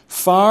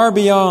 far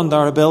beyond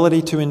our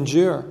ability to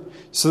endure,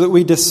 so that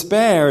we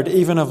despaired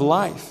even of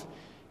life.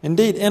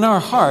 Indeed, in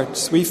our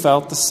hearts we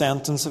felt the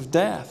sentence of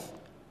death."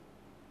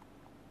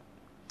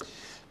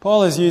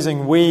 Paul is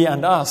using "we"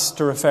 and "us"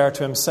 to refer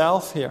to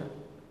himself here.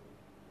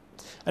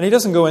 And he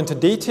doesn't go into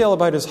detail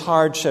about his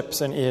hardships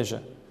in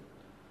Asia.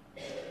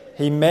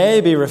 He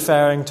may be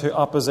referring to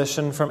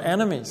opposition from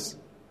enemies,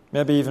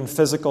 maybe even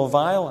physical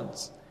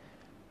violence.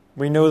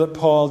 We know that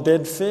Paul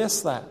did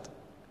face that.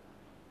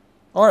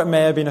 Or it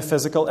may have been a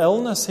physical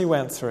illness he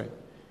went through.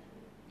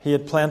 He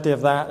had plenty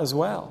of that as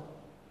well.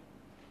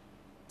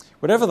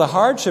 Whatever the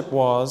hardship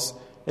was,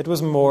 it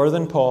was more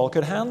than Paul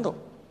could handle.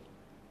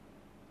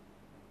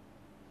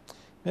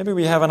 Maybe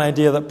we have an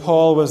idea that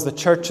Paul was the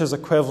church's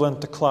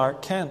equivalent to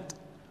Clark Kent.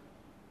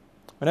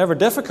 Whenever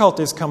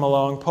difficulties come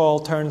along, Paul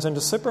turns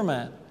into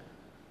Superman.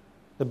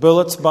 The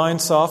bullets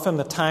bounce off him,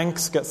 the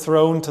tanks get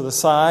thrown to the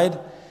side,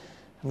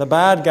 and the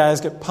bad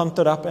guys get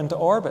punted up into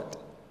orbit.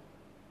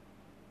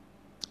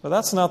 But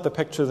that's not the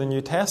picture the New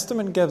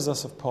Testament gives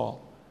us of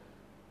Paul.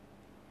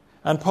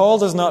 And Paul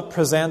does not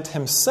present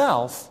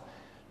himself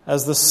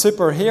as the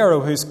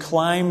superhero who's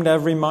climbed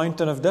every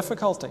mountain of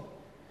difficulty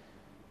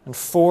and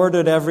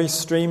forded every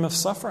stream of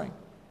suffering.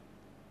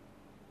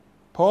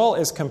 Paul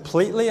is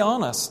completely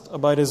honest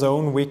about his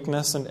own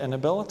weakness and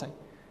inability.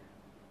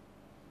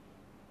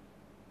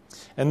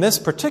 In this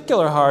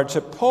particular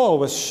hardship, Paul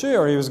was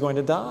sure he was going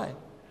to die.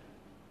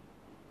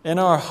 In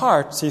our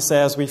hearts, he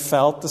says, we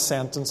felt the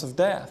sentence of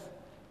death.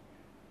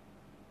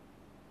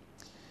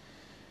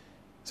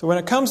 So when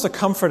it comes to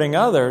comforting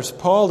others,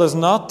 Paul does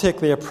not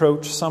take the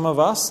approach some of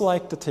us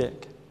like to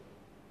take.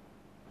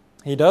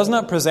 He does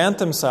not present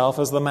himself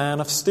as the man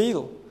of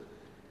steel,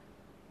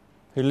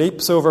 who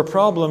leaps over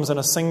problems in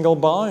a single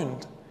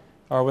bound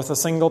or with a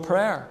single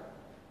prayer.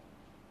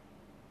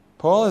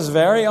 Paul is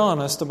very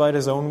honest about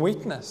his own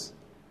weakness.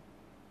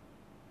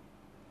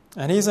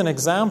 And he's an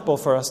example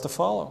for us to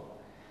follow.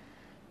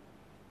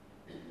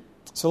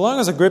 So long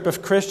as a group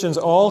of Christians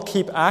all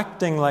keep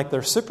acting like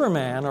they're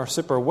Superman or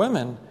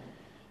Superwomen,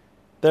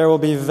 there will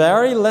be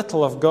very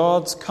little of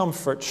God's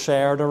comfort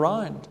shared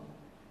around.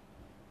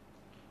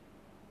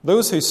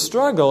 Those who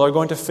struggle are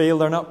going to feel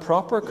they're not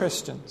proper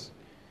Christians.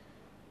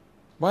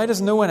 Why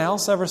does no one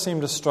else ever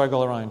seem to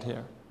struggle around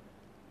here?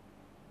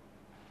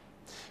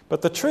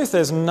 But the truth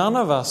is, none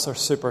of us are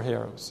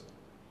superheroes.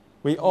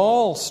 We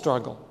all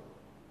struggle.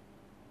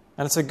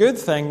 And it's a good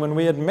thing when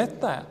we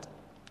admit that,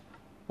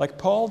 like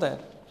Paul did.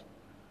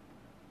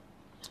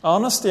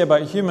 Honesty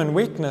about human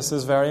weakness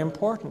is very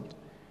important.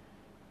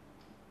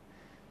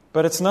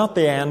 But it's not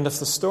the end of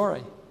the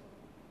story.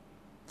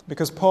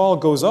 Because Paul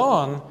goes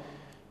on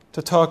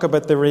to talk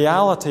about the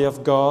reality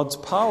of God's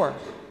power.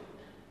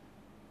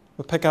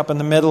 We'll pick up in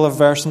the middle of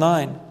verse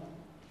 9.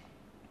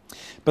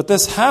 But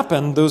this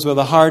happened, those were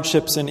the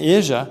hardships in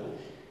Asia,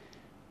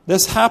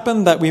 this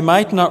happened that we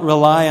might not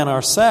rely on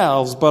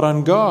ourselves, but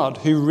on God,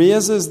 who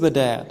raises the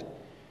dead.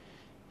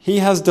 He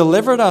has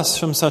delivered us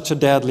from such a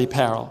deadly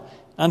peril,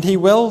 and He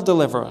will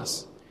deliver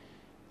us.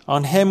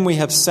 On Him we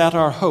have set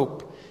our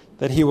hope,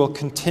 that He will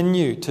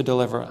continue to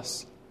deliver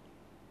us.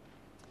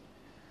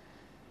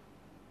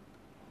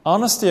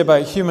 Honesty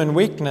about human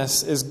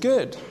weakness is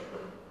good,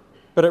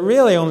 but it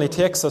really only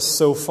takes us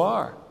so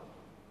far.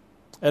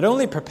 It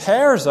only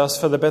prepares us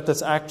for the bit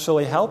that's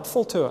actually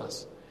helpful to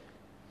us.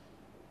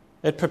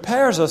 It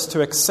prepares us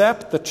to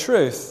accept the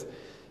truth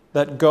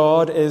that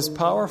God is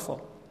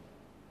powerful.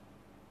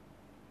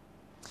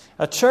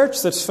 A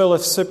church that's full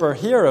of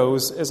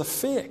superheroes is a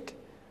fake.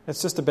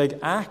 It's just a big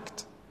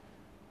act.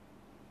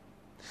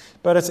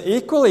 But it's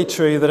equally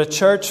true that a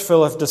church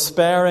full of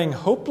despairing,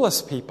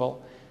 hopeless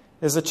people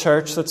is a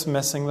church that's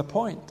missing the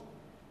point.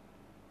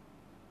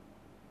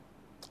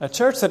 A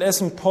church that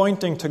isn't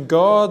pointing to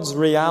God's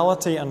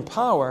reality and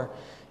power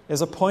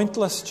is a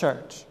pointless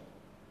church.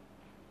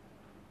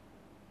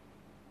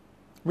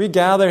 We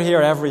gather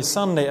here every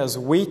Sunday as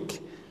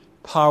weak,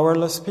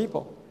 powerless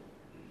people.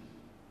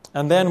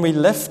 And then we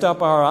lift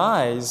up our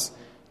eyes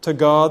to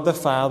God the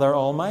Father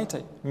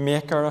Almighty,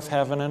 maker of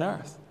heaven and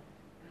earth.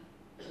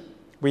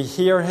 We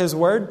hear His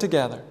word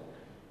together.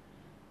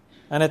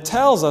 And it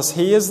tells us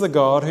He is the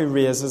God who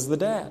raises the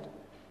dead.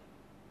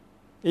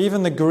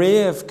 Even the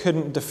grave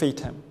couldn't defeat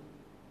Him.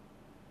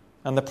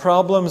 And the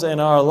problems in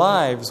our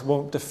lives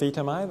won't defeat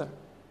Him either.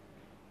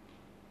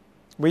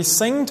 We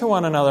sing to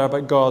one another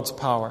about God's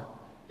power.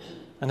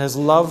 and his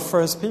love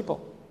for his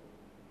people.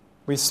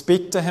 We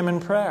speak to him in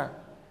prayer,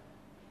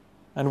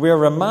 and we are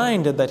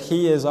reminded that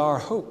he is our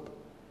hope.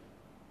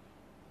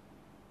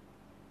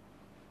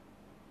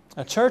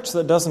 A church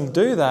that doesn't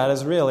do that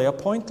is really a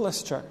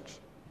pointless church.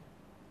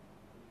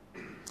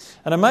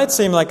 And it might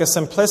seem like a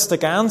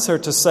simplistic answer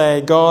to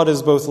say God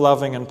is both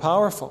loving and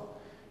powerful.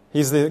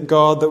 He's the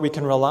God that we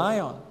can rely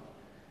on.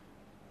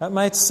 That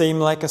might seem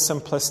like a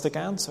simplistic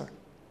answer.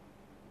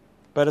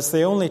 But it's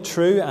the only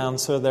true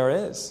answer there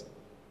is.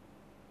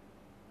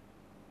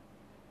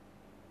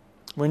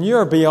 When you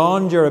are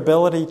beyond your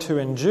ability to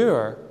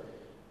endure,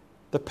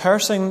 the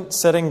person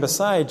sitting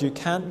beside you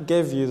can't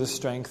give you the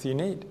strength you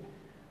need.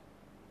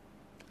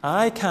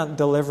 I can't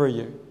deliver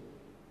you.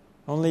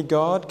 Only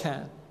God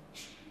can.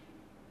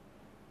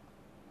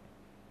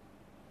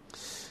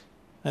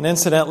 And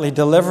incidentally,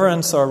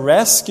 deliverance or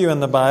rescue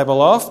in the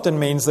Bible often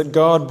means that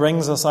God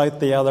brings us out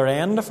the other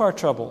end of our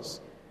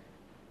troubles.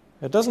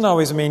 It doesn't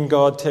always mean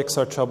God takes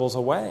our troubles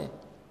away.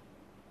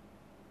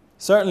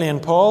 Certainly in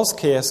Paul's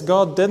case,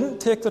 God didn't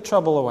take the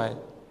trouble away,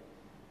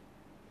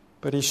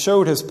 but he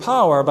showed his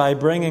power by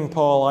bringing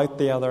Paul out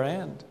the other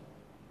end.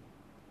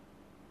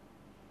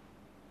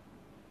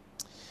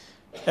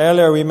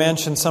 Earlier we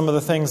mentioned some of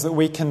the things that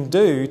we can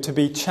do to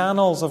be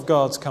channels of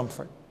God's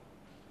comfort.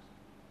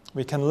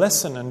 We can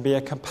listen and be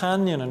a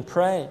companion and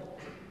pray.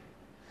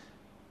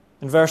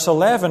 In verse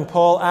 11,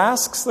 Paul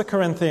asks the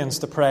Corinthians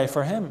to pray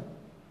for him.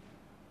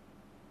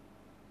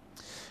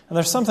 And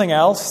there's something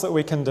else that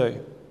we can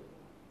do.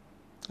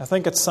 I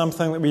think it's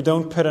something that we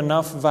don't put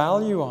enough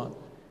value on.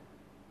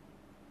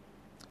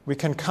 We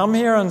can come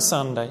here on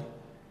Sunday,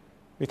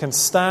 we can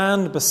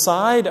stand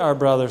beside our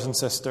brothers and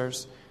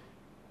sisters,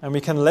 and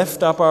we can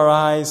lift up our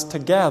eyes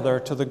together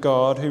to the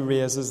God who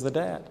raises the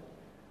dead.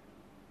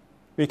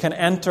 We can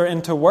enter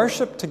into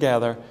worship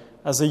together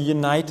as a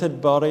united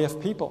body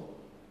of people.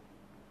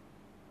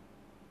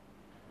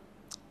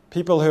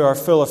 People who are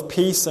full of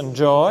peace and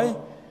joy,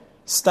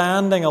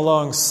 standing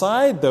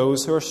alongside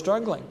those who are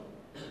struggling.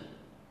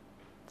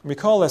 We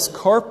call this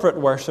corporate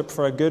worship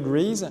for a good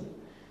reason.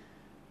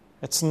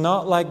 It's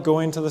not like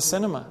going to the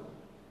cinema.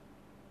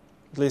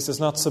 At least it's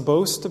not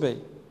supposed to be.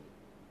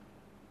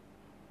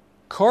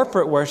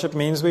 Corporate worship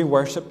means we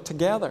worship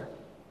together.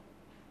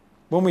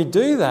 When we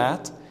do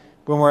that,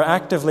 when we're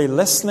actively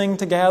listening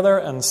together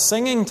and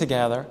singing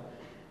together,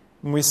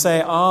 when we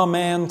say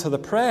amen to the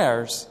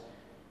prayers,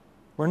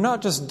 we're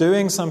not just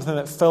doing something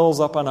that fills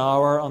up an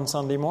hour on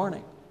Sunday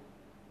morning.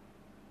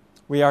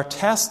 We are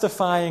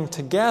testifying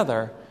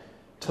together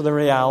to the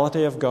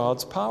reality of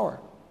God's power.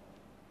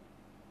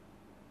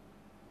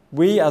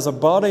 We, as a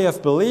body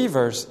of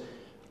believers,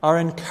 are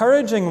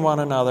encouraging one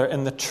another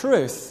in the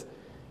truth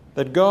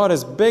that God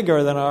is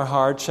bigger than our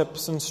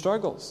hardships and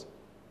struggles.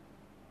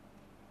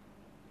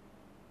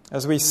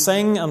 As we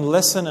sing and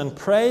listen and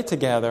pray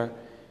together,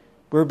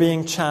 we're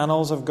being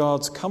channels of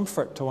God's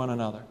comfort to one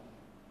another.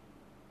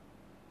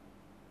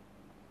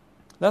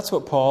 That's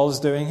what Paul is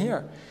doing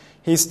here.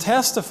 He's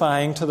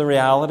testifying to the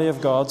reality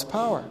of God's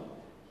power.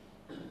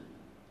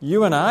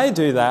 You and I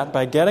do that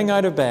by getting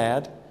out of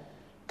bed,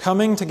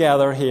 coming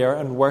together here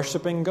and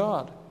worshiping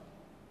God.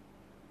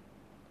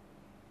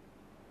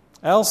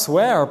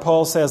 Elsewhere,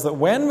 Paul says that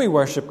when we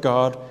worship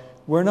God,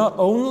 we're not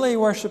only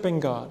worshiping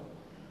God,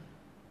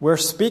 we're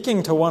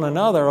speaking to one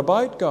another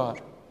about God,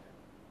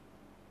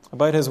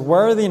 about his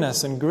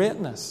worthiness and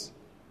greatness.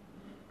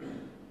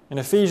 In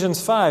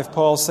Ephesians 5,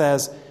 Paul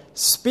says,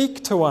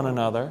 "Speak to one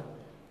another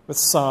with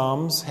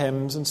psalms,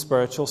 hymns, and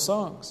spiritual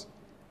songs."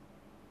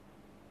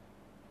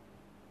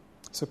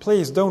 So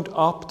please don't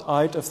opt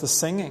out of the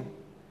singing.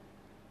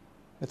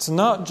 It's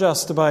not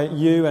just about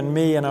you and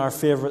me and our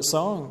favorite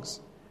songs.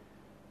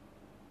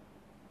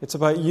 It's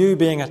about you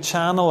being a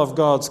channel of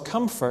God's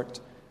comfort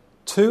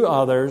to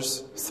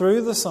others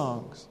through the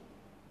songs.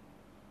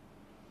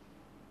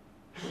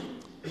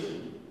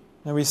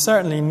 Now, we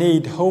certainly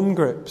need home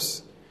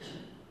groups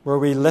where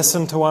we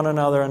listen to one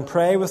another and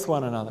pray with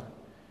one another.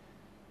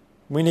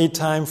 We need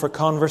time for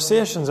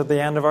conversations at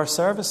the end of our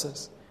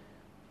services.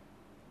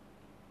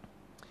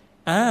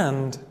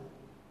 And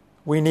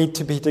we need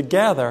to be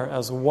together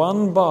as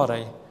one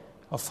body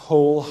of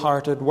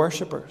wholehearted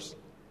worshippers.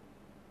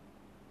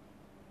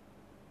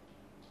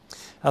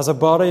 As a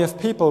body of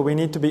people, we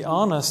need to be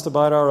honest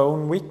about our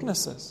own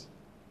weaknesses.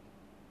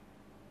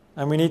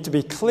 And we need to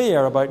be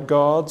clear about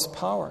God's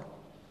power.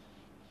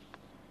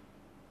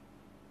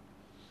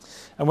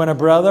 And when a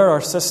brother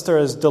or sister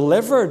is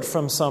delivered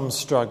from some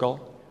struggle,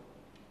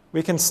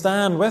 we can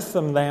stand with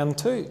them then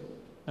too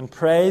and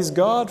praise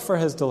God for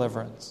his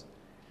deliverance.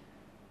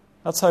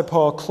 That's how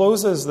Paul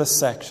closes this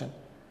section.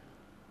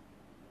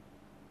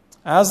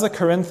 As the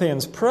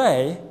Corinthians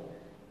pray,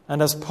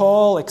 and as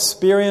Paul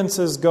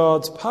experiences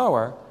God's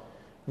power,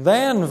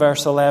 then,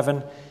 verse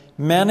 11,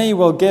 many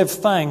will give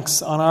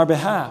thanks on our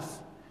behalf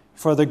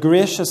for the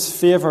gracious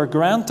favor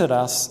granted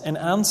us in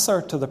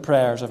answer to the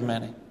prayers of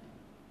many.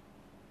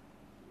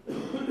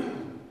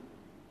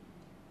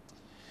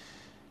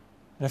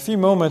 In a few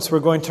moments, we're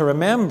going to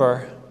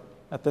remember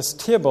at this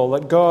table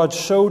that God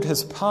showed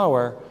his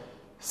power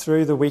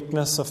through the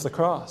weakness of the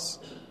cross.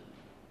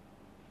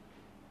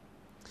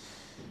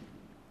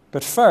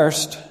 But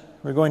first,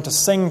 we're going to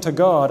sing to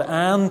God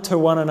and to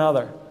one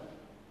another.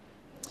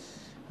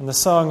 And the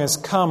song is,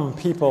 "Come,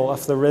 people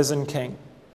of the risen King."